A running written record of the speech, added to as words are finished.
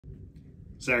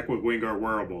Zach with Wingard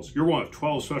Wearables. You're one of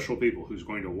 12 special people who's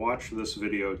going to watch this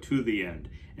video to the end.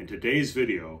 In today's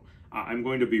video, I'm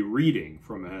going to be reading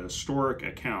from a historic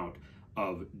account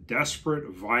of desperate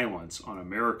violence on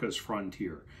America's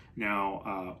frontier.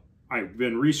 Now, I've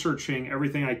been researching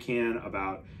everything I can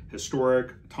about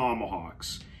historic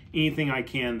tomahawks, anything I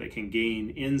can that can gain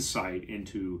insight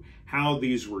into how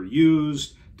these were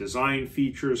used, design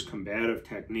features, combative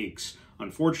techniques.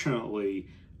 Unfortunately,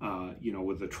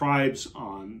 with the tribes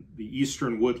on the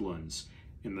eastern woodlands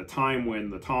in the time when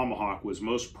the tomahawk was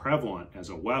most prevalent as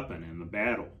a weapon in the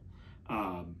battle,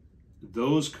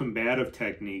 those combative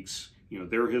techniques,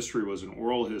 their history was an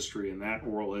oral history, and that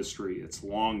oral history, it's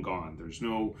long gone. There's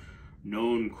no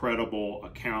known credible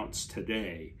accounts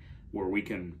today where we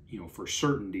can, for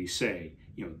certainty say,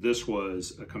 this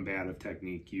was a combative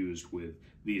technique used with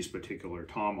these particular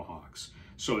tomahawks.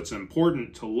 So it's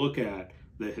important to look at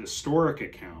the historic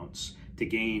accounts to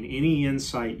gain any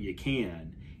insight you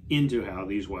can into how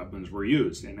these weapons were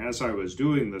used. And as I was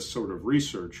doing this sort of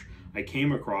research, I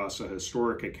came across a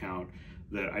historic account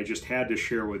that I just had to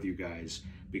share with you guys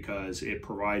because it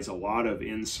provides a lot of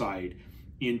insight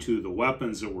into the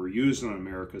weapons that were used on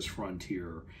America's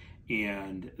frontier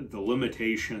and the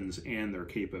limitations and their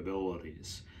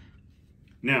capabilities.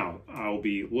 Now, I'll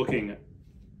be looking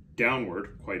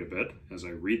downward quite a bit as I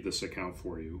read this account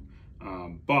for you.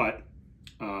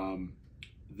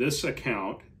 This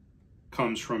account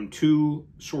comes from two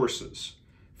sources.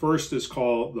 First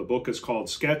the book is called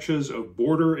Sketches of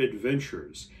Border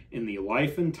Adventures in the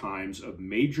Life and Times of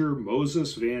Major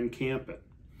Moses Van Campen.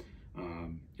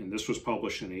 And this was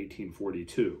published in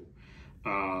 1842.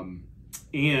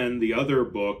 And the other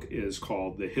book is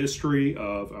called The History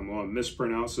of, I'm going to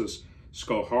mispronounce this,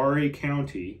 Schoharie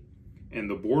County and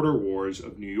the Border Wars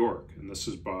of New York. And this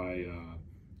is by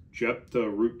Jephthah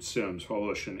Root Sims,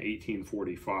 published in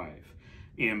 1845.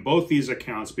 And both these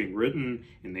accounts being written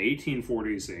in the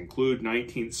 1840s, they include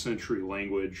 19th century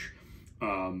language.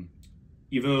 Even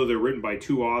though they're written by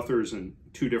two authors in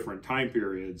two different time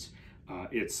periods,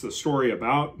 it's the story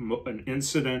about an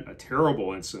incident, a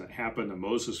terrible incident, happened to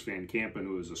Moses Van Campen,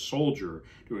 who was a soldier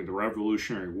during the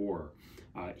Revolutionary War.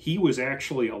 He was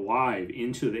actually alive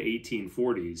into the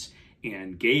 1840s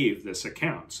and gave this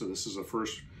account. So this is a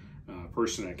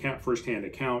first-hand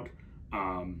account,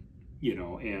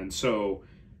 and so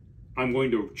I'm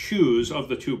going to choose, of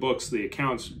the two books, the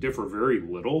accounts differ very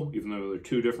little, even though they're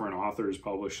two different authors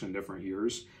published in different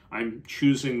years. I'm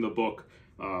choosing the book,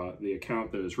 the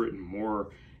account that is written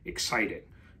more exciting,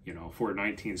 for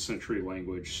 19th century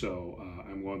language. So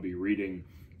I'm going to be reading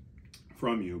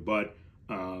from you. But,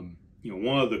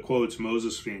 one of the quotes,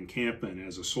 Moses Van Campen,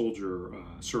 as a soldier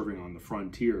serving on the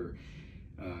frontier,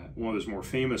 one of his more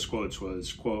famous quotes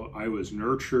was, quote, "I was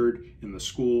nurtured in the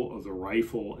school of the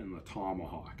rifle and the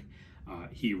tomahawk."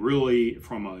 He really,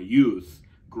 from a youth,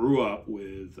 grew up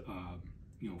with,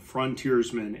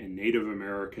 frontiersmen and Native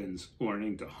Americans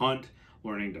learning to hunt,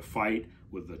 learning to fight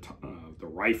with the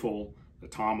rifle, the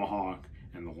tomahawk,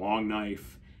 and the long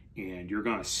knife. And you're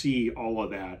going to see all of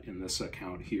that in this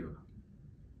account here.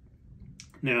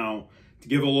 Now, to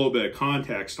give a little bit of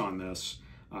context on this,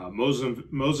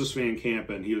 Moses Van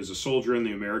Campen, he was a soldier in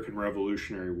the American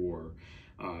Revolutionary War,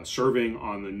 serving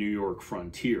on the New York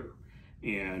frontier,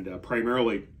 and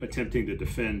primarily attempting to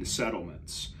defend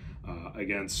settlements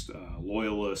against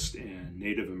loyalist and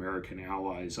Native American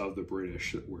allies of the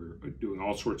British that were doing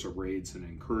all sorts of raids and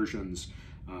incursions.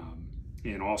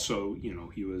 And also,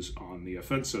 he was on the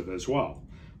offensive as well.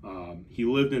 He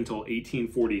lived until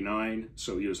 1849,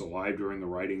 so he was alive during the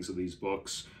writings of these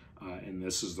books. And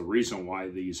this is the reason why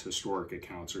these historic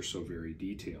accounts are so very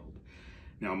detailed.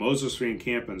 Now, Moses Van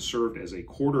Campen served as a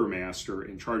quartermaster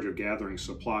in charge of gathering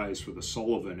supplies for the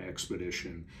Sullivan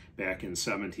expedition back in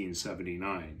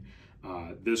 1779.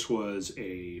 This was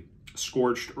a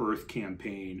scorched earth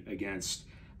campaign against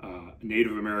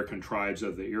Native American tribes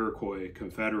of the Iroquois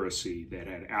Confederacy that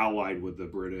had allied with the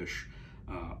British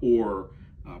or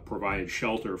provided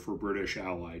shelter for British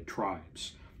allied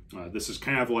tribes. This is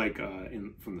kind of like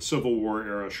from the Civil War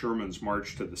era, Sherman's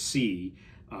March to the Sea,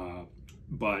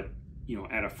 but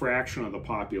at a fraction of the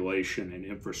population and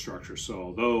infrastructure. So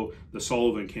although the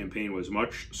Sullivan campaign was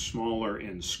much smaller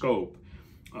in scope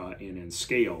and in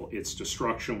scale, its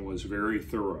destruction was very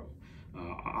thorough.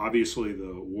 Obviously,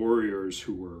 the warriors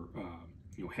who were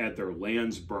had their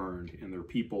lands burned and their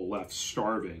people left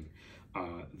starving,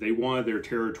 they wanted their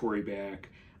territory back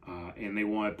and they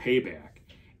wanted payback.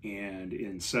 And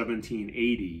in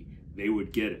 1780, they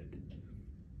would get it.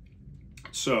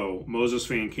 So Moses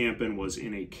Van Campen was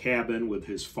in a cabin with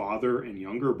his father and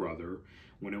younger brother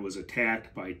when it was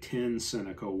attacked by 10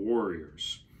 Seneca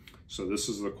warriors. So this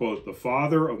is the quote: "The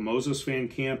father of Moses Van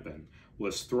Campen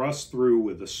was thrust through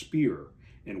with a spear,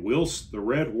 and whilst the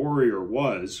red warrior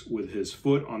was, with his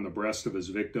foot on the breast of his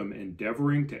victim,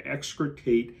 endeavoring to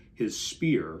extricate his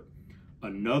spear,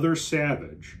 another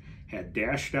savage had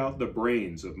dashed out the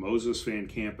brains of Moses Van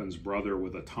Campen's brother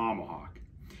with a tomahawk,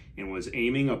 and was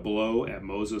aiming a blow at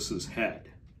Moses's head.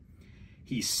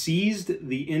 He seized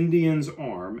the Indian's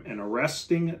arm and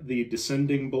arresting the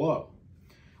descending blow.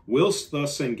 Whilst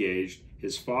thus engaged,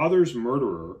 his father's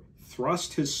murderer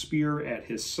thrust his spear at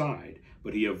his side,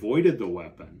 but he avoided the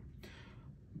weapon,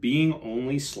 being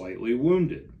only slightly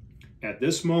wounded. At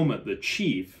this moment, the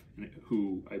chief,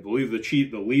 who I believe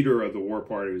the leader of the war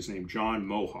party was named John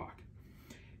Mohawk,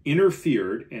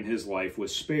 interfered and his life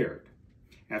was spared.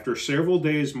 After several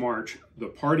days' march, the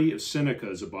party of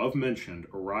Senecas above mentioned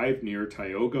arrived near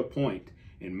Tioga Point,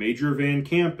 and Major Van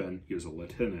Campen, he was a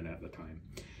lieutenant at the time,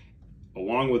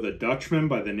 along with a Dutchman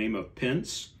by the name of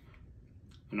Pence,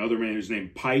 another man who's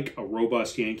named Pike, a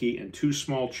robust Yankee, and 2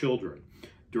 small children.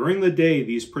 During the day,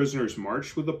 these prisoners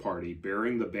marched with the party,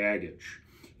 bearing the baggage,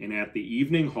 and at the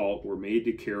evening halt were made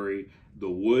to carry the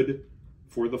wood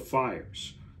for the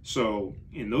fires." So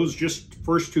in those just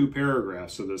first 2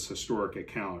 paragraphs of this historic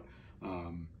account,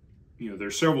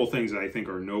 there's several things that I think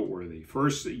are noteworthy.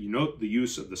 First, you note the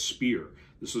use of the spear.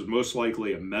 This was most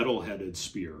likely a metal-headed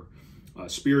spear.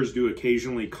 Spears do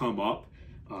occasionally come up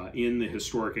in the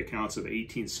historic accounts of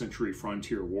 18th century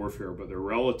frontier warfare, but they're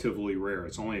relatively rare.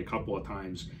 It's only a couple of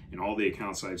times in all the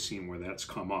accounts I've seen where that's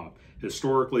come up.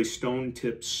 Historically,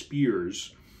 stone-tipped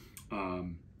spears,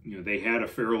 they had a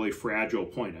fairly fragile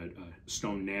point, a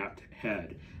stone-napped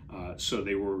head, so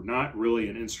they were not really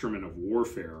an instrument of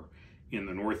warfare in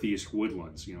the Northeast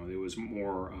woodlands. It was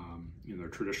more, their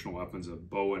traditional weapons of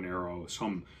bow and arrow,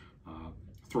 some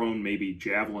thrown maybe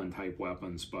javelin-type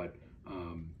weapons, but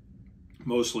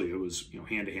mostly it was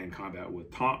hand-to-hand combat with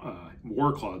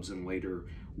war clubs and later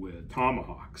with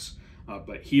tomahawks.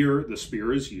 But here the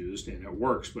spear is used and it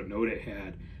works, but note it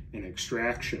had an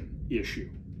extraction issue.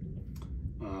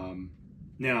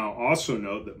 Now also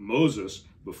note that Moses,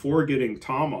 before getting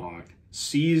tomahawked,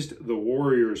 seized the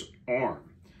warrior's arm.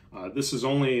 This is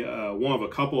only one of a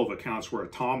couple of accounts where a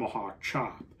tomahawk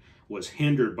chop was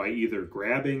hindered by either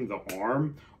grabbing the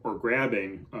arm or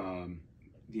grabbing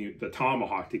the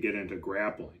tomahawk to get into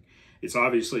grappling.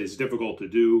 It's difficult to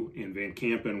do, and Van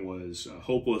Campen was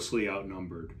hopelessly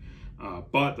outnumbered.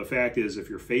 But the fact is, if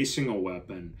you're facing a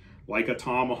weapon like a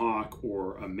tomahawk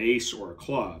or a mace or a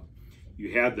club,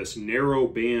 you have this narrow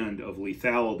band of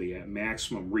lethality at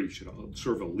maximum reach,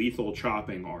 sort of a lethal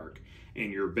chopping arc,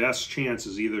 and your best chance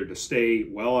is either to stay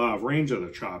well out of range of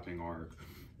the chopping arc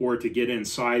or to get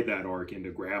inside that arc into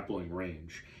grappling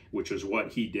range, which is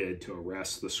what he did to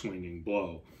arrest the swinging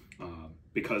blow,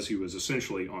 because he was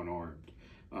essentially unarmed.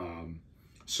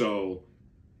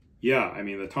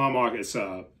 The tomahawk, it's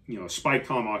a spike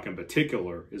tomahawk in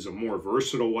particular is a more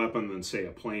versatile weapon than, say,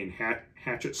 a plain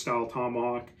hatchet-style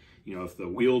tomahawk. If the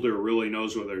wielder really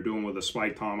knows what they're doing with a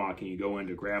spike tomahawk and you go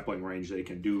into grappling range, they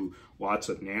can do lots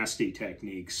of nasty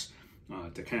techniques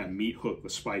to kind of meat hook the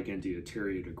spike into you, tear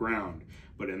you to ground.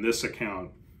 But in this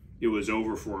account, it was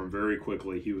over for him very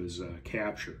quickly. He was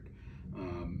captured.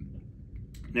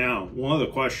 Now, one of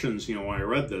the questions, when I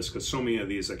read this, because so many of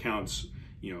these accounts,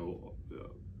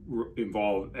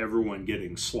 involve everyone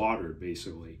getting slaughtered,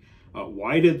 basically.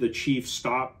 Why did the chief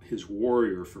stop his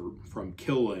warrior from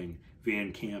killing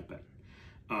Van Campen?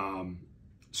 In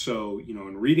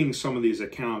reading some of these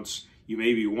accounts, you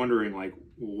may be wondering,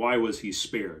 why was he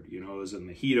spared? It was in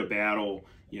the heat of battle,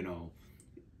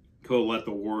 could let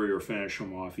the warrior finish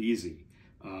him off easy.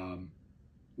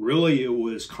 Really, it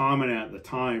was common at the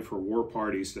time for war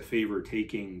parties to favor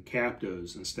taking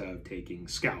captives instead of taking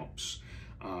scalps.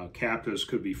 Captives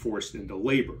could be forced into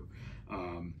labor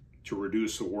to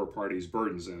reduce the war party's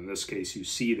burdens. And in this case, you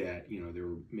see that, they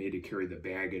were made to carry the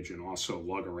baggage and also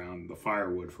lug around the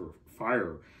firewood for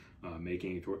fire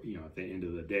making it, at the end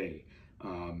of the day.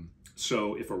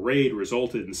 So if a raid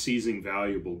resulted in seizing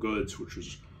valuable goods, which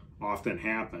was often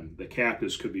happened, the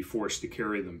captives could be forced to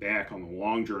carry them back on the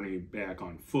long journey back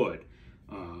on foot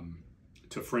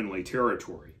to friendly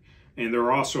territory. And there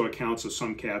are also accounts of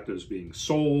some captives being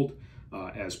sold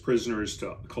as prisoners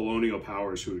to colonial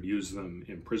powers who would use them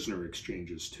in prisoner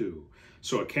exchanges too.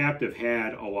 So a captive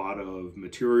had a lot of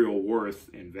material worth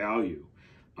and value.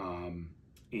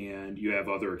 And you have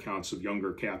other accounts of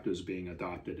younger captives being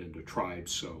adopted into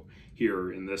tribes. So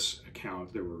here in this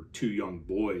account, there were 2 young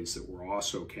boys that were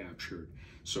also captured.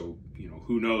 So,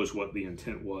 who knows what the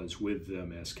intent was with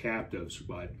them as captives,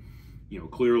 but,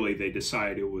 clearly they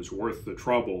decided it was worth the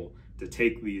trouble to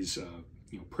take these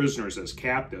prisoners as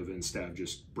captive instead of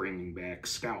just bringing back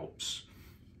scalps.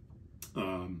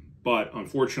 But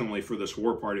unfortunately for this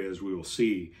war party, as we will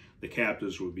see, the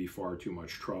captives would be far too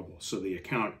much trouble. So the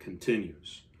account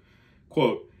continues.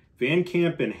 Quote, Van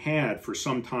Campen had for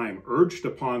some time urged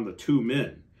upon the 2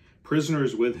 men,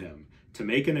 prisoners with him, to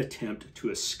make an attempt to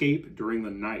escape during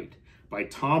the night by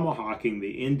tomahawking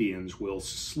the Indians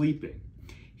whilst sleeping.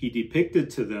 He depicted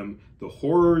to them the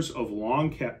horrors of long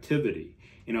captivity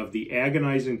and of the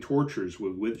agonizing tortures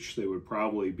with which they would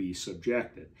probably be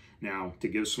subjected. Now, to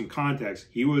give some context,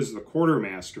 he was the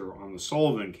quartermaster on the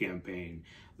Sullivan campaign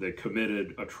that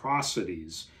committed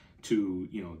atrocities to,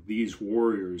 these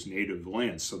warriors' native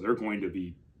lands. So they're going to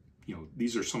be,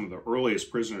 these are some of the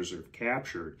earliest prisoners they've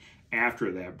captured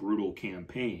after that brutal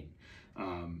campaign.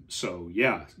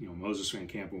 Moses Van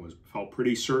Campen felt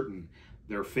pretty certain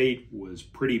their fate was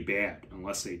pretty bad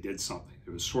unless they did something.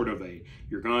 It was sort of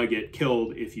you're going to get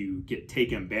killed if you get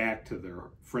taken back to their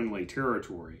friendly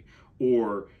territory,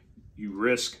 or you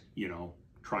risk,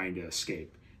 trying to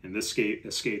escape. And this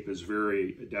escape is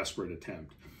very a desperate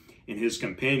attempt. And his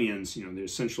companions,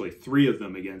 there's essentially 3 of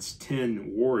them against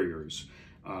 10 warriors.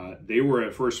 They were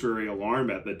at first very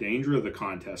alarmed at the danger of the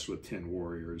contest with 10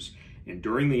 warriors. And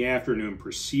during the afternoon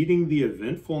preceding the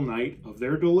eventful night of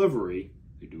their delivery,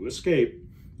 they do escape,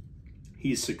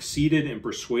 he succeeded in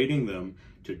persuading them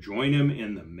to join him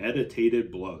in the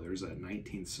meditated blow. There's that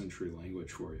 19th century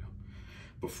language for you.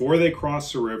 Before they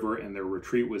crossed the river and their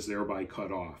retreat was thereby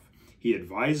cut off, he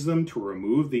advised them to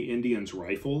remove the Indians'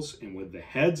 rifles and with the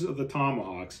heads of the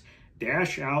tomahawks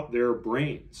dash out their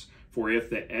brains, for if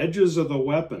the edges of the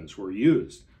weapons were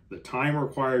used, the time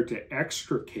required to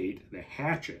extricate the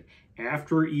hatchet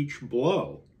after each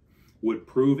blow would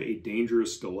prove a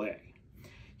dangerous delay.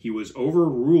 He was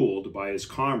overruled by his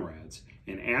comrades,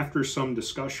 and after some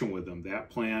discussion with them,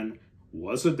 that plan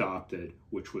was adopted,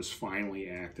 which was finally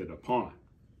acted upon.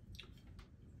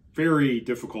 Very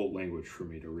difficult language for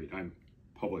me to read. I'm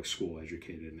public school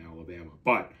educated in Alabama,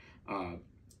 but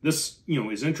this,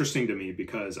 is interesting to me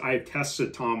because I've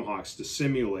tested tomahawks to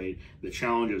simulate the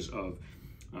challenges of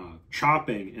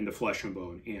chopping into flesh and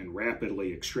bone and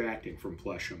rapidly extracting from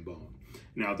flesh and bone.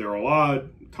 Now, there are a lot of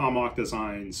tomahawk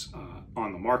designs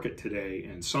on the market today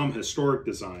and some historic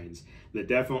designs that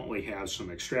definitely have some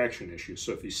extraction issues.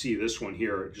 So if you see this one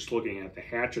here, just looking at the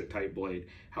hatchet type blade,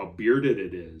 how bearded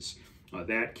it is,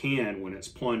 that can, when it's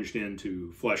plunged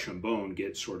into flesh and bone,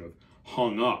 get sort of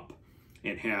hung up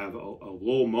and have a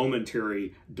little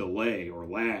momentary delay or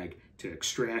lag to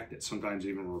extract it, sometimes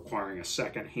even requiring a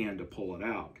second hand to pull it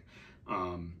out.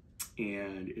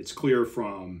 And it's clear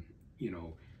from,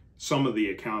 some of the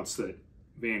accounts that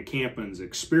Van Campen's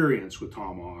experience with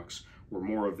tomahawks were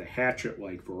more of the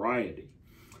hatchet-like variety.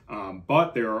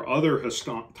 But there are other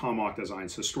tomahawk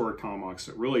designs, historic tomahawks,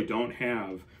 that really don't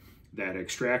have that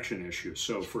extraction issue.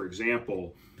 So, for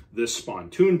example, this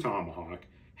spontoon tomahawk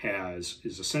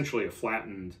is essentially a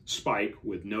flattened spike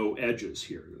with no edges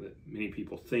here. That many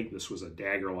people think this was a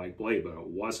dagger-like blade, but it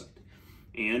wasn't.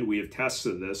 And we have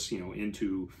tested this,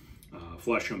 into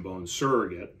flesh and bone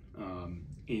surrogate,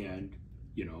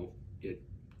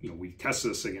 we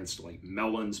tested this against like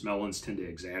melons. Melons tend to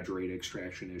exaggerate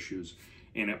extraction issues,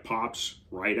 and it pops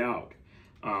right out.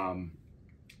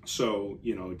 So,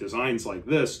 designs like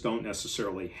this don't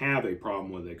necessarily have a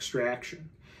problem with extraction.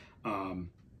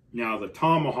 Now, the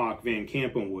tomahawk Van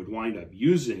Campen would wind up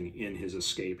using in his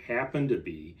escape happened to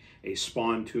be a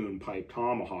spontoon pipe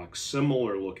tomahawk,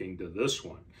 similar looking to this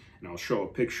one. And I'll show a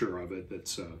picture of it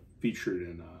that's featured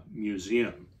in a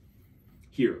museum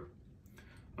here.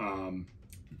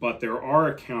 But there are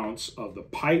accounts of the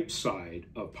pipe side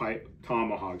of pipe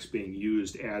tomahawks being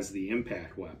used as the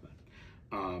impact weapon.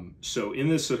 So in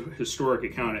this historic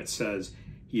account, it says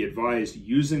he advised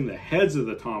using the heads of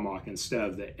the tomahawk instead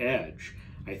of the edge.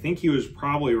 I think he was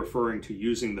probably referring to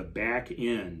using the back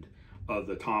end of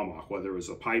the tomahawk, whether it was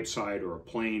a pipe side or a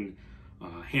plain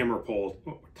hammer pole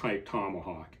type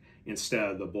tomahawk instead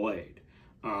of the blade.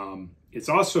 It's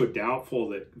also doubtful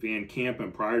that Van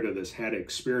Campen prior to this had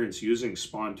experience using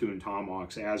spontoon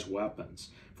tomahawks as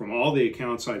weapons. From all the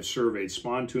accounts I've surveyed,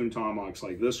 spontoon tomahawks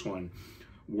like this one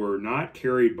were not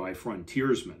carried by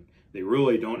frontiersmen. They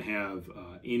really don't have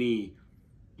any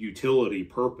utility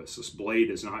purpose. This blade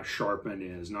is not sharpened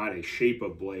and is not a shape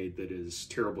of blade that is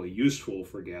terribly useful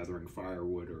for gathering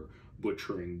firewood or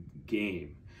butchering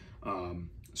game.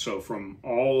 So from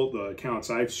all the accounts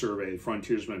I've surveyed,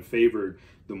 frontiersmen favored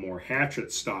the more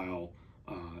hatchet style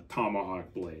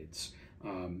tomahawk blades.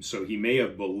 So he may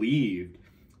have believed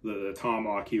the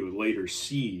tomahawk he would later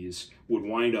seize would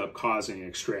wind up causing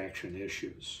extraction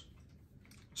issues.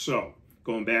 So,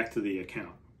 going back to the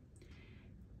account.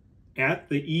 At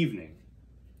the evening,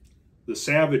 the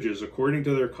savages, according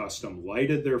to their custom,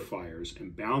 lighted their fires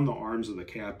and bound the arms of the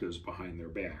captives behind their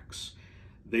backs.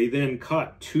 They then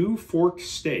cut 2 forked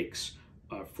stakes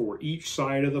for each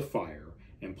side of the fire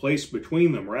and placed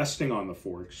between them, resting on the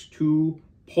forks, 2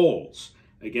 poles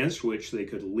against which they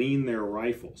could lean their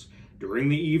rifles. During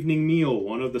the evening meal,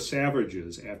 one of the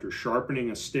savages, after sharpening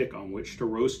a stick on which to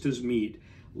roast his meat,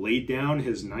 laid down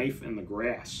his knife in the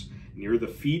grass near the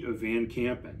feet of Van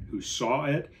Campen, who saw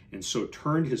it and so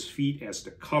turned his feet as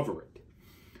to cover it,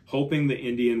 hoping the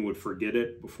Indian would forget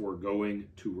it before going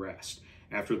to rest.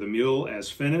 After the meal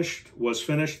was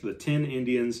finished, the 10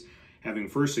 Indians, having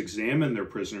first examined their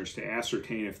prisoners to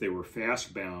ascertain if they were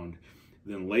fast bound,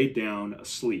 then laid down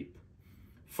asleep.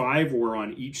 5 were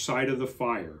on each side of the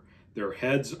fire, their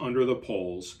heads under the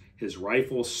poles, his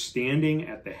rifle standing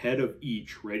at the head of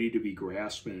each, ready to be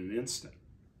grasped in an instant.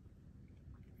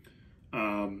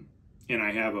 And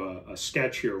I have a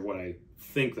sketch here of what I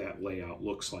think that layout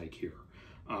looks like here.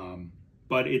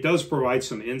 But it does provide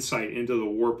some insight into the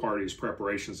war party's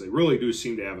preparations. They really do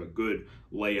seem to have a good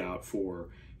layout for,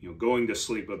 going to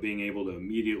sleep, but being able to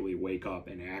immediately wake up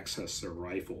and access their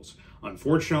rifles.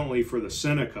 Unfortunately for the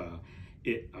Seneca,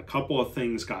 a couple of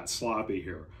things got sloppy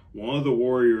here. One of the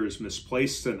warriors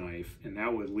misplaced the knife, and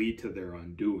that would lead to their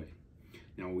undoing.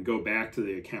 Now we go back to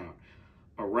the account.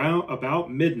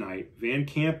 About midnight, Van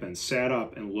Campen sat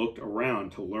up and looked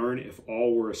around to learn if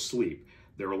all were asleep.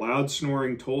 Their loud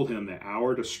snoring told him the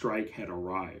hour to strike had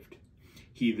arrived.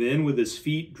 He then, with his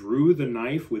feet, drew the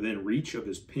knife within reach of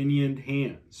his pinioned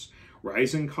hands.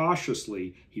 Rising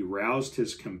cautiously, he roused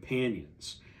his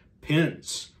companions.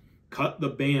 Pence cut the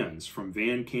bands from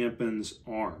Van Campen's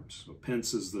arms. So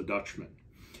Pence is the Dutchman.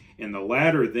 And the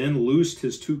latter then loosed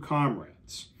his 2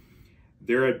 comrades.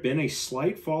 There had been a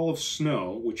slight fall of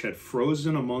snow, which had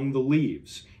frozen among the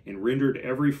leaves and rendered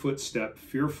every footstep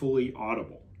fearfully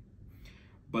audible.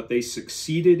 But they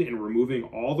succeeded in removing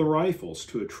all the rifles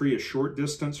to a tree a short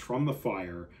distance from the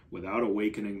fire without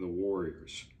awakening the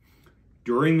warriors.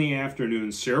 During the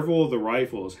afternoon, several of the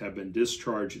rifles had been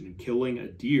discharged in killing a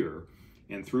deer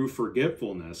and through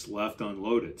forgetfulness left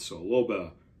unloaded. So a little bit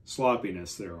of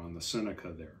sloppiness there on the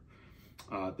Seneca there.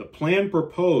 The plan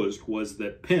proposed was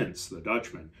that Pence, the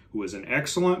Dutchman, who was an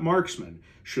excellent marksman,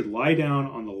 should lie down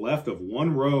on the left of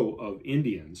one row of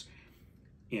Indians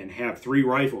and have 3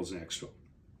 rifles next to him,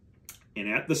 and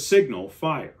at the signal,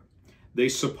 fire. They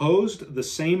supposed the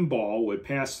same ball would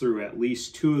pass through at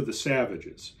least 2 of the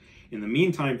savages. In the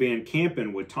meantime, Van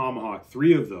Campen would tomahawk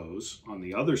 3 of those on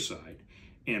the other side,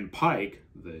 and Pike,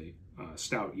 the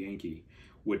stout Yankee,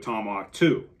 would tomahawk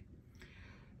 2.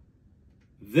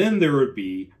 Then there would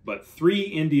be but 3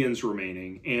 Indians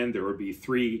remaining, and there would be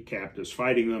 3 captives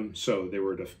fighting them. So they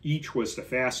were each was to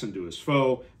fasten to his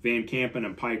foe, Van Campen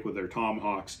and Pike with their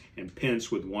tomahawks, and Pence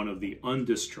with one of the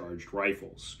undischarged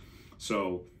rifles.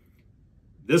 So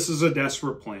this is a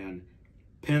desperate plan.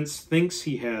 Pence thinks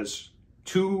he has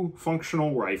 2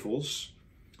 functional rifles.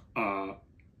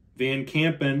 Van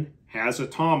Campen has a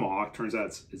tomahawk. Turns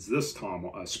out it's this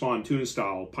tomahawk, a spontoon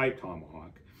style pipe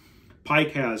tomahawk.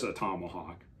 Pike has a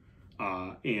tomahawk,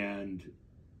 and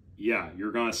yeah,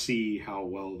 you're going to see how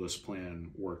well this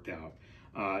plan worked out.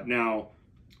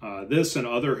 This and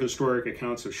other historic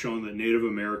accounts have shown that Native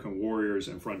American warriors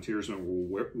and frontiersmen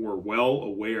were well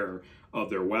aware of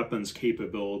their weapons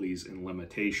capabilities and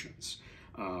limitations.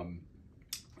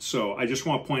 So I just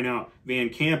want to point out, Van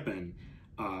Campen,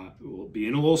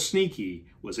 being a little sneaky,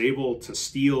 was able to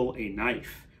steal a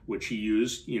knife, which he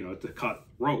used, to cut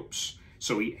ropes.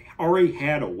 So he already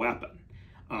had a weapon,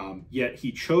 yet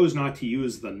he chose not to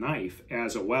use the knife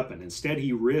as a weapon. Instead,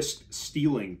 he risked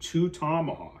stealing 2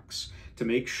 tomahawks to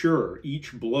make sure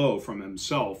each blow from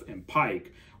himself and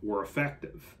Pike were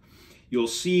effective. You'll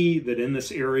see that in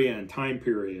this area and time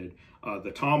period,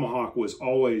 the tomahawk was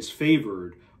always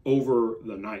favored over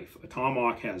the knife. A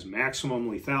tomahawk has maximum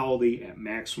lethality at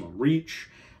maximum reach.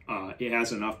 It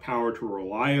has enough power to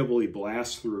reliably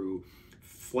blast through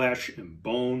flesh and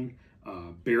bone,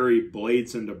 bury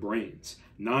blades into brains.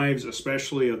 Knives,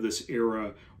 especially of this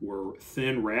era, were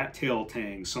thin rat tail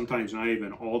tangs, sometimes not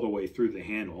even all the way through the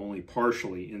handle, only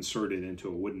partially inserted into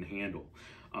a wooden handle.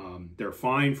 They're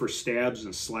fine for stabs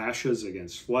and slashes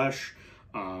against flesh,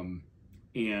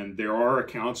 and there are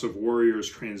accounts of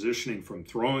warriors transitioning from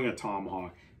throwing a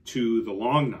tomahawk to the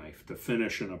long knife to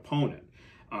finish an opponent.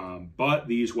 But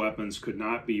these weapons could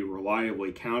not be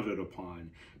reliably counted upon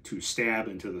to stab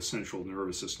into the central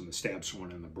nervous system, to stab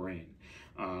someone in the brain.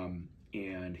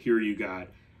 And here you got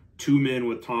 2 men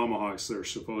with tomahawks that are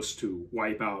supposed to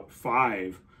wipe out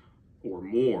 5 or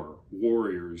more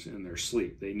warriors in their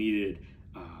sleep. They needed,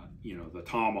 the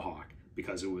tomahawk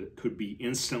because it could be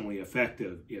instantly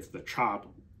effective if the chop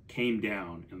came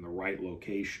down in the right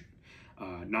location.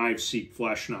 Knives seek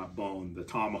flesh, not bone. The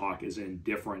tomahawk is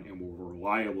indifferent and will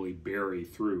reliably bury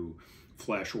through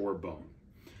flesh or bone.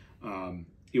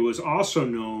 It was also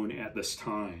known at this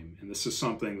time, and this is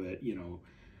something that,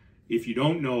 if you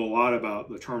don't know a lot about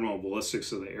the terminal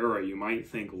ballistics of the era, you might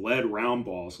think lead round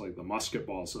balls, like the musket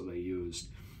balls that they used,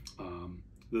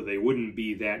 that they wouldn't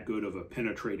be that good of a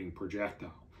penetrating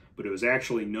projectile. But it was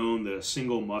actually known that a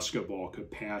single musket ball could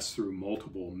pass through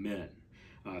multiple men.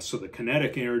 So the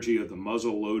kinetic energy of the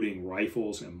muzzle-loading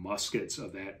rifles and muskets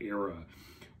of that era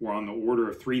were on the order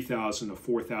of 3,000 to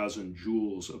 4,000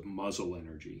 joules of muzzle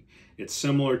energy. It's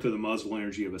similar to the muzzle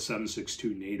energy of a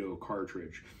 7.62 NATO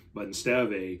cartridge, but instead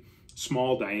of a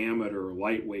small diameter,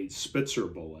 lightweight Spitzer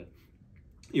bullet,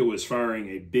 it was firing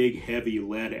a big, heavy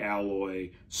lead alloy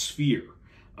sphere.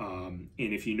 And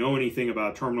if you know anything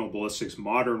about terminal ballistics,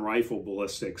 modern rifle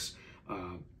ballistics,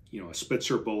 a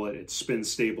Spitzer bullet, it's spin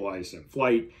stabilized in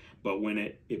flight, but when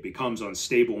it becomes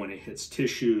unstable, when it hits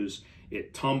tissues,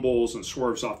 it tumbles and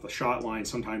swerves off the shot line.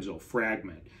 Sometimes it'll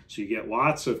fragment. So you get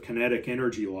lots of kinetic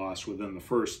energy loss within the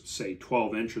first, say,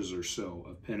 12 inches or so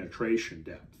of penetration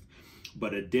depth.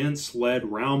 But a dense lead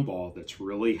round ball that's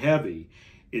really heavy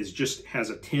has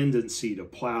a tendency to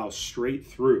plow straight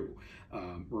through,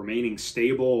 remaining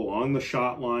stable along the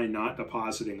shot line, not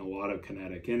depositing a lot of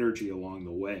kinetic energy along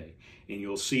the way. And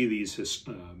you'll see these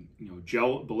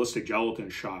ballistic gelatin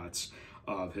shots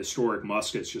of historic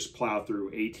muskets just plow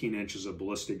through 18 inches of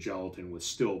ballistic gelatin with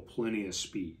still plenty of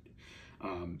speed.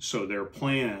 So their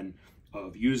plan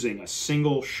of using a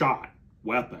single shot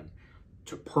weapon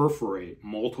to perforate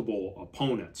multiple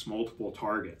opponents, multiple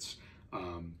targets,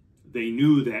 they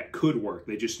knew that could work.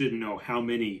 They just didn't know how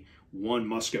many one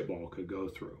musket ball could go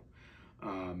through.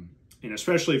 And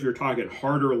especially if you're talking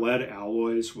harder lead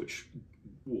alloys, which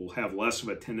will have less of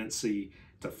a tendency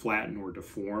to flatten or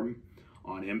deform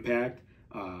on impact.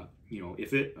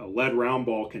 If a lead round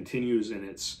ball continues in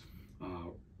its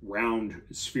round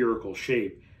spherical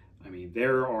shape,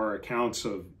 there are accounts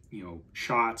of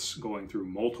shots going through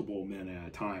multiple men at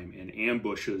a time and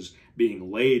ambushes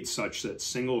being laid such that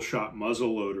single shot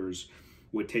muzzle loaders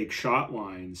would take shot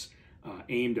lines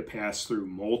aimed to pass through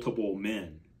multiple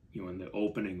men in the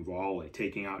opening volley,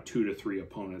 taking out 2 to 3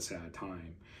 opponents at a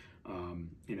time. And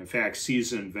in fact,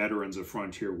 seasoned veterans of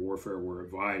frontier warfare were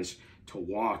advised to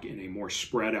walk in a more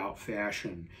spread out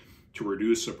fashion to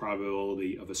reduce the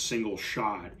probability of a single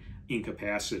shot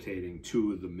incapacitating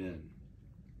 2 of the men.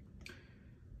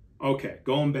 Okay,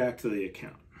 going back to the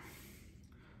account.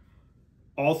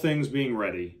 All things being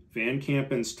ready, Van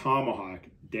Campen's tomahawk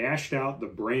dashed out the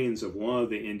brains of one of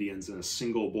the Indians in a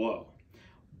single blow.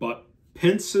 But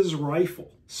Pence's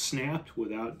rifle snapped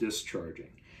without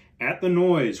discharging. At the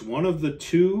noise, one of the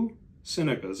 2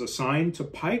 Senecas assigned to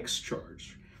Pike's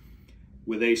charge,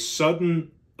 with a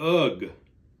sudden ugh,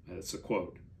 that's a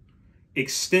quote,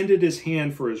 extended his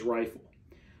hand for his rifle.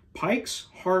 Pike's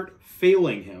heart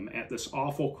failing him at this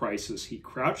awful crisis, he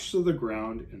crouched to the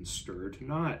ground and stirred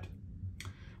not.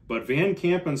 But Van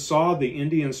Campen saw the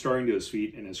Indian starting to his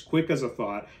feet, and as quick as a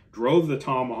thought, drove the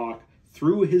tomahawk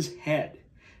through his head,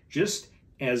 just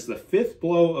as the 5th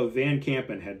blow of Van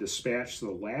Campen had dispatched the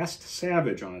last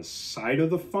savage on his side of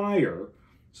the fire.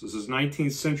 So this is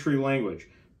 19th century language,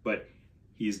 but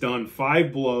he's done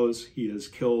 5 blows. He has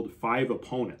killed 5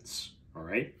 opponents, all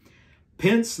right?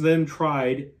 Pence then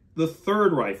tried the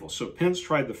 3rd rifle. So Pence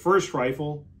tried the 1st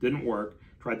rifle, didn't work.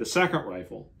 Tried the 2nd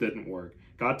rifle, didn't work.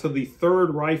 Got to the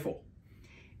 3rd rifle.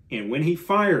 And when he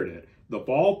fired it, the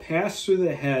ball passed through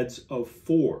the heads of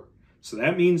 4. So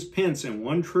that means Pence, in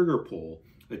one trigger pull,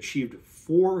 achieved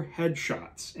 4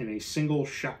 headshots in a single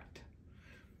shot.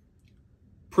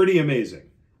 Pretty amazing.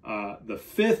 The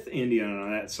 5th Indian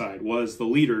on that side was the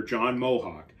leader, John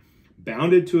Mohawk,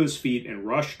 bounded to his feet and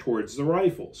rushed towards the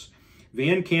rifles.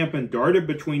 Van Campen darted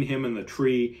between him and the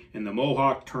tree, and the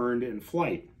Mohawk turned in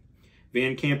flight.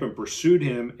 Van Campen pursued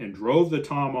him and drove the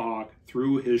tomahawk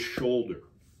through his shoulder.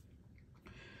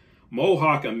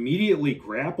 Mohawk immediately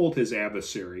grappled his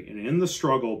adversary, and in the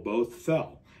struggle both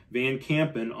fell. Van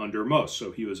Campen undermost,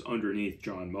 so he was underneath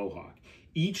John Mohawk.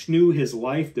 Each knew his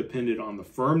life depended on the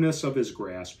firmness of his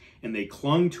grasp, and they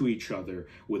clung to each other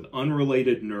with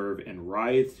unrelated nerve and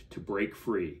writhed to break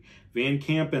free. Van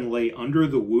Campen lay under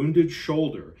the wounded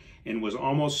shoulder and was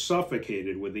almost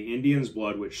suffocated with the Indian's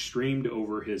blood which streamed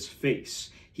over his face.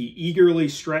 He eagerly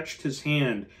stretched his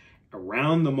hand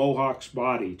around the Mohawk's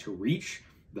body to reach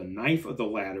the knife of the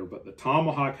latter, but the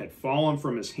tomahawk had fallen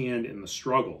from his hand in the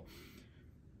struggle.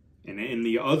 And in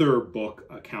the other book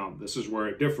account, this is where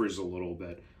it differs a little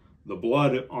bit. The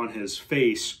blood on his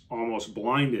face almost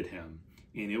blinded him,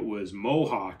 and it was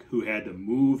Mohawk who had to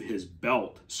move his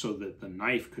belt so that the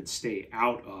knife could stay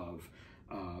out of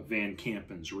Van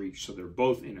Campen's reach. So they're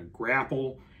both in a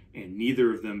grapple, and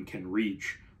neither of them can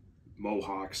reach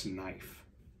Mohawk's knife.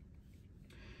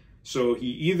 So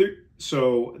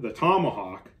the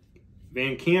tomahawk,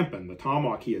 Van Campen, the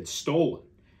tomahawk he had stolen,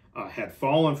 had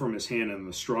fallen from his hand in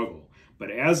the struggle. But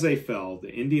as they fell,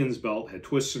 the Indian's belt had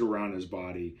twisted around his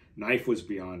body, knife was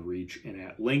beyond reach, and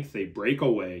at length they break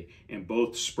away and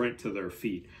both sprint to their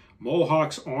feet.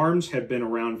 Mohawk's arms had been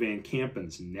around Van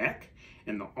Campen's neck,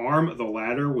 and the arm of the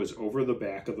latter was over the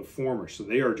back of the former. So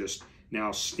they are just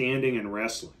now standing and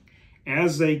wrestling.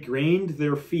 As they gained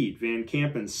their feet, Van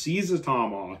Campen seized the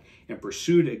tomahawk and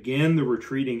pursued again the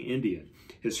retreating Indian.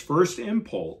 His first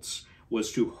impulse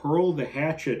was to hurl the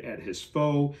hatchet at his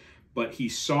foe, but he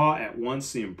saw at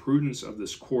once the imprudence of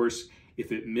this course.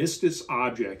 If it missed its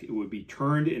object, it would be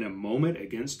turned in a moment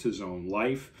against his own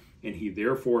life, and he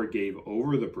therefore gave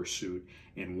over the pursuit,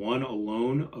 and one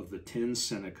alone of the 10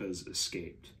 Senecas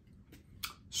escaped.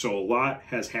 So a lot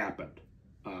has happened.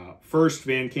 First,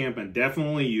 Van Campen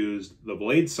definitely used the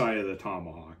blade side of the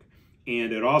tomahawk,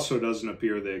 and it also doesn't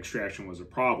appear that extraction was a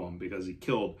problem because he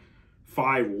killed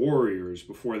 5 warriors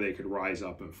before they could rise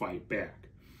up and fight back.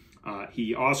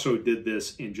 He also did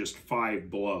this in just 5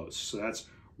 blows, so that's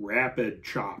rapid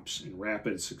chops in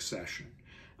rapid succession.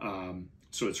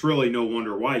 So it's really no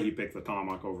wonder why he picked the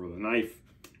tomahawk over the knife.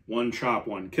 1 chop,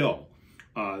 1 kill.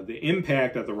 The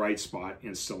impact at the right spot,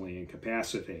 instantly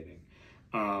incapacitating.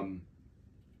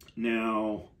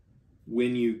 Now,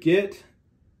 when you get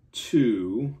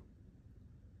to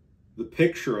the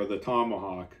picture of the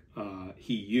tomahawk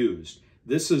he used,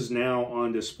 this is now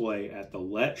on display at the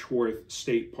Letchworth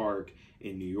State Park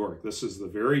in New York. This is the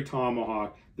very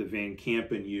tomahawk that Van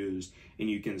Campen used, and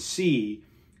you can see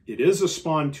it is a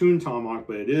spontoon tomahawk,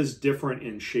 but it is different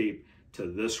in shape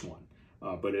to this one,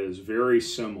 but it is very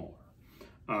similar.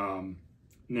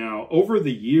 Now, over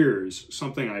the years,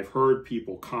 something I've heard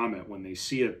people comment when they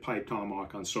see a pipe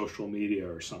tomahawk on social media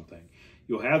or something,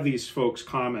 you'll have these folks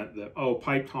comment that, oh,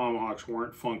 pipe tomahawks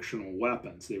weren't functional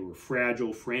weapons. They were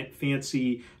fragile,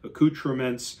 fancy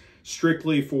accoutrements,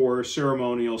 strictly for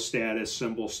ceremonial status,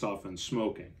 symbol stuff, and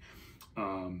smoking.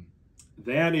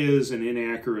 That is an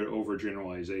inaccurate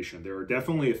overgeneralization. There are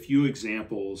definitely a few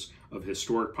examples of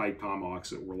historic pipe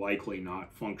tomahawks that were likely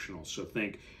not functional. So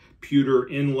think pewter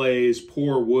inlays,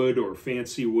 poor wood, or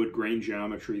fancy wood grain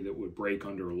geometry that would break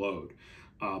under load.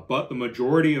 But the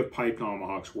majority of pipe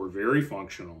tomahawks were very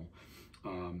functional.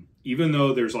 Even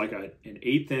though there's like an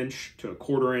 1/8 inch to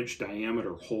 1/4 inch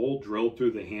diameter hole drilled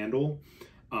through the handle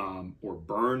or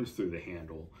burned through the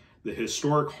handle, the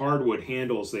historic hardwood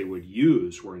handles they would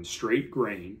use were in straight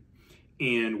grain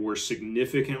and were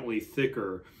significantly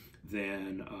thicker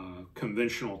than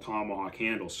conventional tomahawk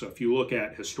handles. So if you look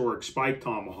at historic spike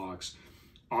tomahawks,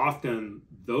 often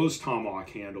those tomahawk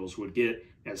handles would get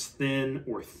as thin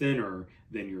or thinner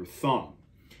than your thumb.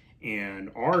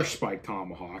 And our spike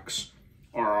tomahawks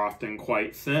are often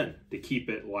quite thin to keep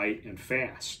it light and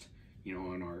fast. You know,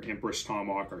 on our Empress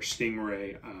tomahawk, our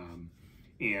Stingray,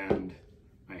 and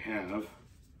I have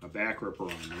a back ripper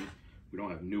on me. We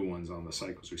don't have new ones on the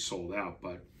site because we sold out,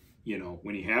 but you know,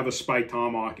 when you have a spike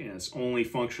tomahawk and its only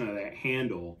function of that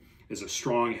handle is a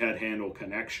strong head handle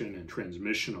connection and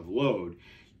transmission of load,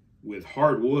 with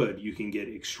hardwood you can get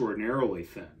extraordinarily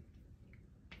thin.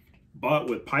 But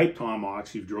with pipe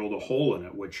tomahawks, you've drilled a hole in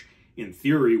it, which in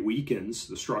theory weakens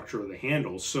the structure of the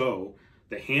handle, so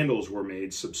the handles were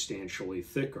made substantially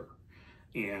thicker.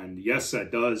 And yes,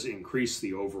 that does increase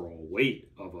the overall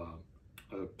weight of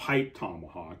a pipe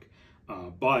tomahawk,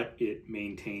 but it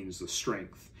maintains the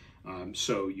strength.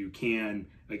 So you can,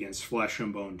 against flesh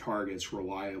and bone targets,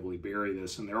 reliably bury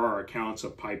this. And there are accounts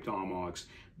of pipe tomahawks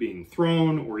being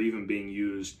thrown or even being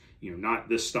used, you know, not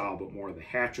this style, but more the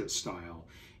hatchet style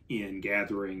in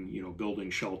gathering, you know, building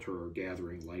shelter or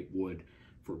gathering light wood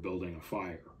for building a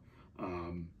fire.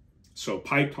 So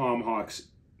pipe tomahawks,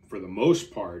 for the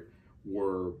most part,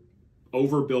 were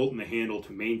overbuilt in the handle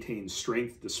to maintain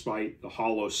strength despite the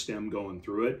hollow stem going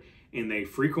through it. And they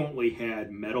frequently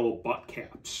had metal butt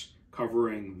caps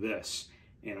covering this.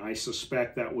 And I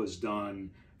suspect that was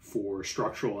done for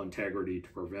structural integrity to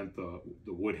prevent the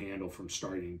wood handle from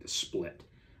starting to split.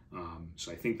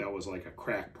 So I think that was like a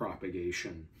crack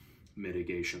propagation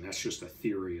mitigation. That's just a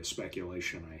theory, a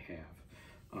speculation I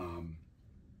have.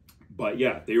 But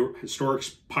yeah, they were historic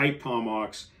pike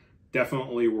tomahawks,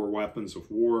 definitely were weapons of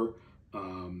war.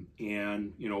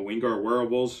 And, you know, Wingard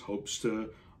Wearables hopes to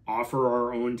offer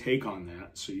our own take on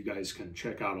that. So you guys can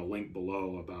check out a link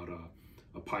below about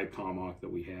a pipe tomahawk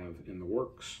that we have in the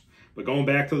works. But going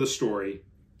back to the story,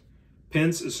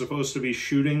 Pence is supposed to be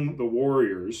shooting the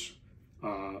warriors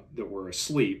that were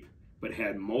asleep, but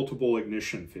had multiple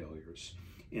ignition failures.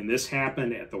 And this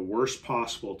happened at the worst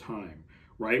possible time,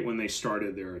 right when they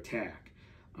started their attack.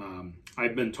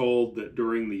 I've been told that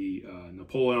during the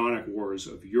Napoleonic Wars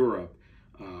of Europe,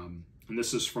 and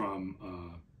this is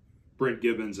from Brent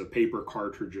Gibbons of Paper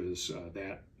Cartridges,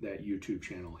 that YouTube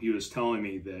channel, he was telling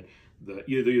me that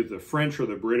either the French or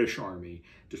the British Army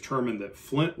determined that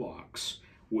flintlocks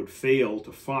would fail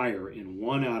to fire in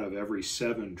 1 out of every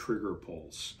 7 trigger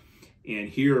pulls. And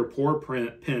here, poor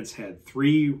Pence had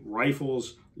 3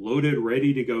 rifles loaded,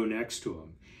 ready to go next to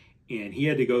him. And he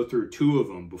had to go through 2 of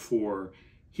them before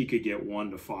he could get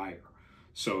 1 to fire.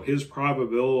 So his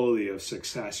probability of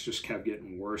success just kept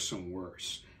getting worse and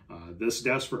worse. This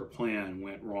desperate plan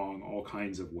went wrong all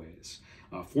kinds of ways.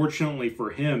 Fortunately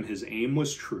for him, his aim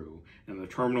was true, and the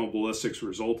terminal ballistics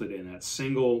resulted in that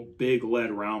single big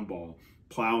lead round ball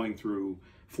plowing through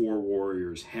 4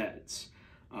 warriors' heads.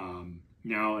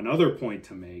 Now, another point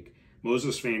to make,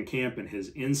 Moses Van Campen,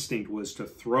 his instinct was to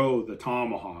throw the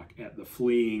tomahawk at the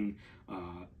fleeing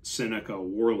Seneca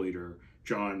war leader,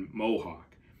 John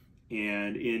Mohawk.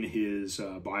 And in his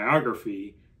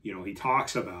biography, you know, he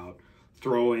talks about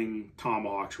throwing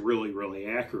tomahawks really, really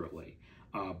accurately.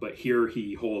 But here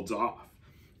he holds off.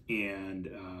 And,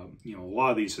 you know, a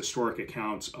lot of these historic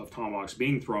accounts of tomahawks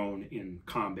being thrown in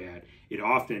combat, it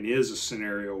often is a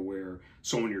scenario where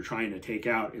someone you're trying to take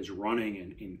out is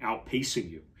running and outpacing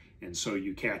you. And so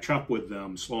you catch up with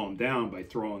them, slow them down by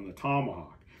throwing the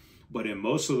tomahawk. But in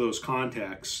most of those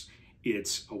contexts,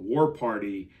 it's a war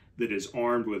party that is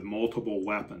armed with multiple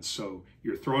weapons. So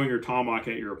you're throwing your tomahawk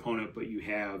at your opponent, but you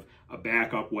have a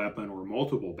backup weapon or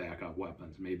multiple backup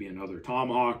weapons, maybe another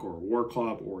tomahawk or a war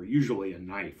club, or usually a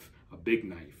knife, a big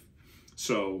knife.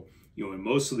 So, you know, in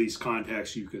most of these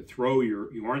contexts, you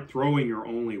aren't throwing your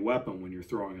only weapon when you're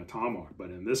throwing a tomahawk. But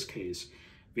in this case,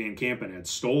 Van Campen had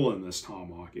stolen this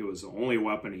tomahawk. It was the only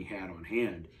weapon he had on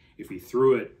hand. If he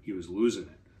threw it, he was losing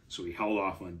it. So he held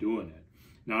off on doing it.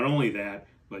 Not only that,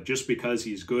 but just because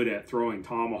he's good at throwing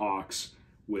tomahawks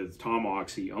with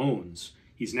tomahawks he owns,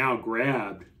 he's now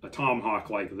grabbed a tomahawk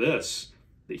like this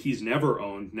that he's never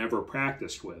owned, never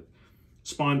practiced with.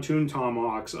 Spontoon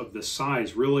tomahawks of this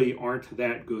size really aren't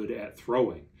that good at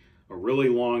throwing. A really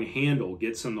long handle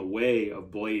gets in the way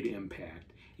of blade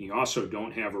impact. And you also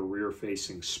don't have a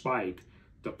rear-facing spike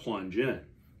to plunge in.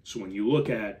 So when you look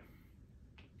at,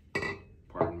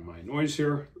 pardon my noise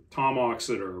here, tomahawks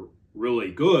that are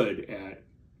really good at,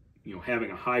 you know, having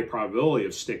a high probability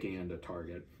of sticking into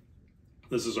target.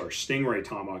 This is our Stingray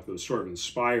tomahawk that was sort of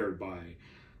inspired by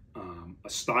a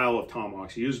style of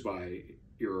tomahawks used by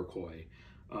Iroquois.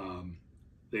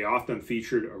 They often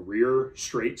featured a rear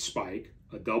straight spike,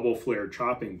 a double flared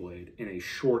chopping blade, and a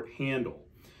short handle.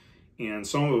 And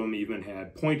some of them even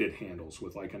had pointed handles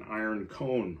with like an iron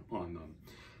cone on them.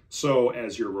 So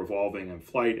as you're revolving in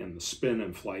flight and the spin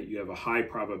in flight, you have a high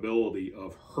probability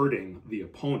of hurting the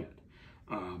opponent.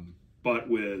 But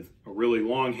with a really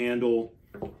long handle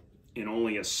and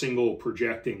only a single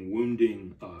projecting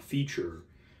wounding feature,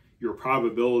 your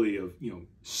probability of, you know,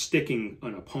 sticking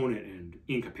an opponent and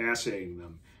incapacitating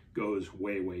them goes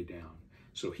way, way down.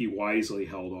 So he wisely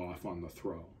held off on the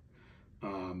throw.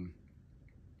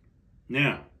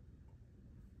 Now,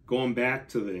 going back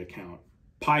to the account,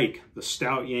 Pike, the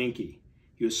stout Yankee,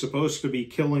 he was supposed to be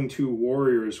killing 2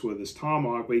 warriors with his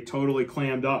tomahawk, but he totally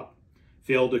clammed up,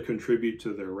 failed to contribute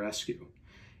to their rescue.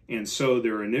 And so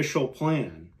their initial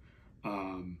plan,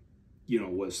 you know,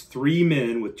 was 3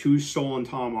 men with 2 stolen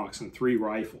tomahawks and 3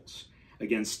 rifles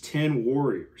against 10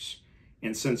 warriors.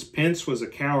 And since Pence was a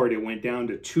coward, it went down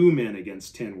to 2 men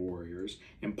against 10 warriors,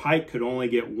 and Pike could only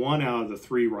get 1 out of the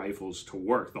 3 rifles to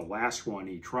work, the last one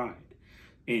he tried.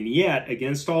 And yet,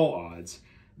 against all odds,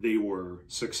 they were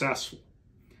successful.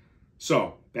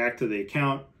 So, back to the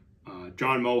account,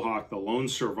 John Mohawk, the lone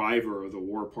survivor of the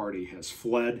war party, has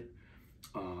fled.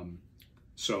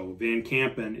 So Van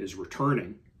Campen is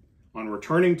returning. On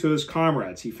returning to his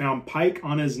comrades, he found Pike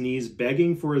on his knees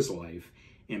begging for his life,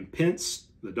 and Pence,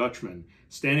 the Dutchman,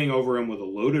 standing over him with a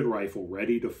loaded rifle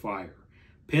ready to fire.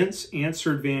 Pence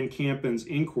answered Van Campen's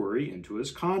inquiry into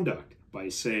his conduct by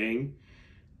saying,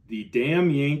 "The damn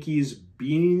Yankees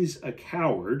be's a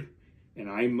coward, and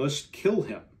I must kill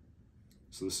him."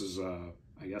 So this is,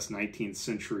 I guess, 19th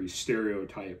century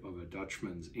stereotype of a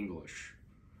Dutchman's English.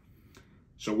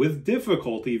 So with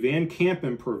difficulty, Van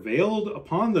Campen prevailed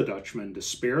upon the Dutchmen to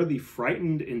spare the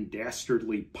frightened and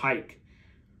dastardly pike.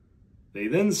 They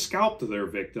then scalped their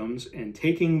victims and,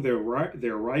 taking their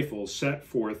rifles, set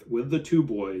forth with the two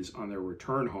boys on their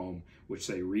return home, which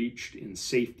they reached in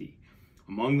safety.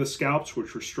 Among the scalps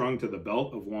which were strung to the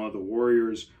belt of one of the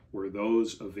warriors were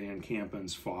those of Van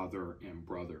Campen's father and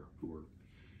brother, who were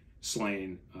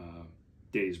slain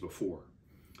days before.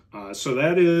 So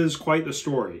that is quite the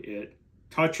story. It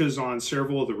touches on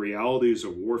several of the realities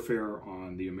of warfare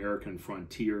on the American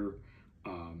frontier,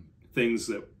 things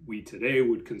that we today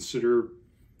would consider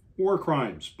war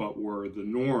crimes, but were the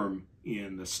norm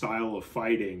in the style of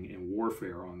fighting and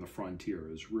warfare on the frontier.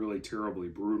 It was really terribly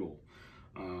brutal.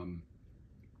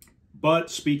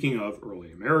 But speaking of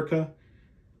early America,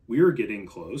 we are getting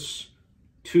close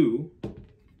to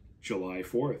July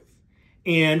 4th.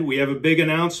 And we have a big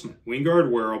announcement. Wingard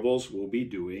Wearables will be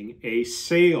doing a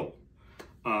sale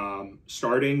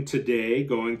starting today,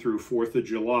 going through 4th of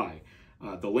July.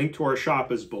 The link to our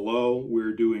shop is below.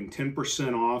 We're doing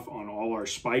 10% off on all our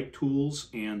spike tools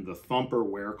and the Thumper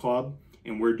Wear Club.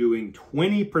 And we're doing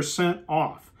 20%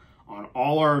 off on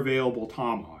all our available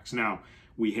tomahawks. Now,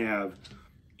 we have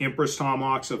Empress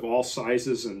tomahawks of all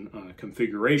sizes and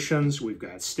configurations. We've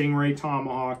got Stingray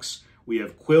tomahawks. We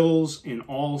have quills in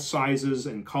all sizes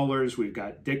and colors. We've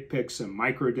got dick picks and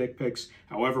micro dick picks.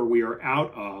 However, we are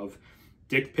out of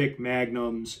dick pick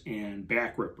magnums and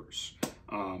back rippers.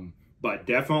 But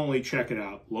definitely check it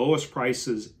out. Lowest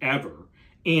prices ever.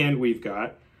 And we've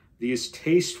got these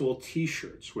tasteful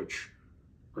t-shirts, which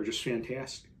are just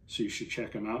fantastic. So you should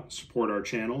check them out, support our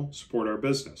channel, support our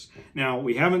business. Now,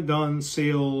 we haven't done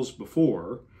sales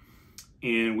before,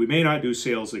 and we may not do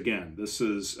sales again. This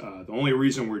is the only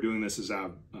reason we're doing this is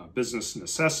out of business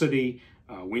necessity.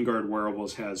 Wingard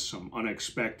Wearables has some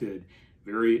unexpected,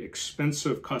 very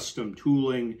expensive custom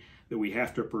tooling that we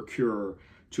have to procure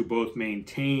to both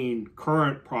maintain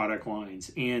current product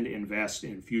lines and invest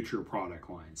in future product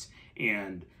lines.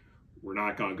 And we're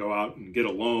not going to go out and get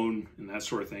a loan and that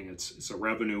sort of thing. It's a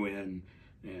revenue in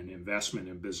and investment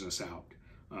in business out.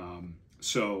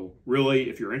 So really,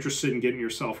 if you're interested in getting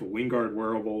yourself a Wingard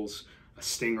Wearables, a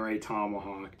Stingray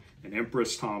tomahawk, an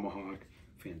Empress tomahawk,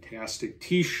 fantastic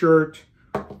t-shirt,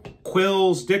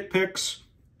 quills, dick picks,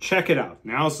 check it out.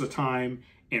 Now's the time.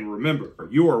 And remember,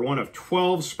 you are one of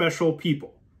 12 special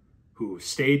people who have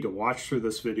stayed to watch through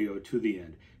this video to the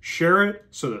end. Share it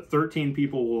so that 13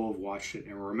 people will have watched it.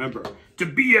 And remember to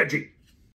be edgy.